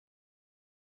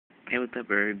Hey, what's up,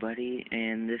 everybody?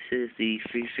 And this is the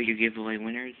free figure giveaway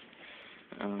winners.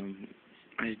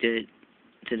 I just did it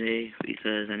today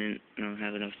because I didn't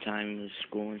have enough time with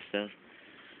school and stuff.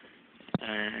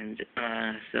 And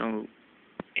so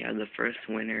yeah, the first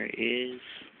winner is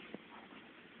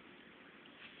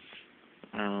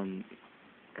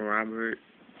Robert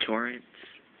Torrance.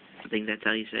 I think that's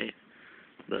how you say it.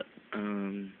 But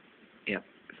yeah,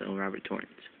 so Robert Torrance.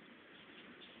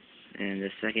 And the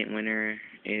second winner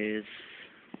is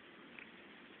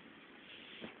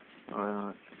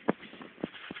uh,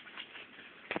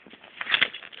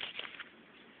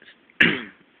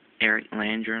 Eric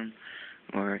Landrum,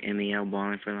 or MEL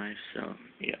Balling for Life. So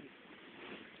yeah,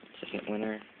 second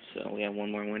winner. So we have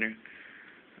one more winner.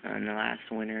 And the last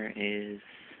winner is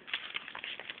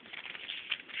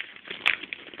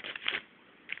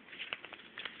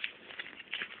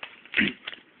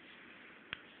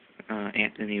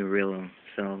Anthony Rillo.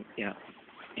 So yeah,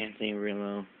 Anthony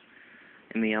Rillo,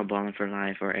 MEL Balling for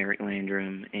Life, or Eric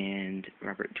Landrum, and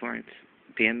Robert Torrance.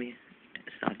 PM me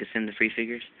so I can send the free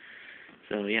figures.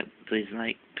 So yeah, please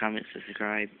like, comment,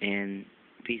 subscribe, and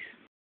peace.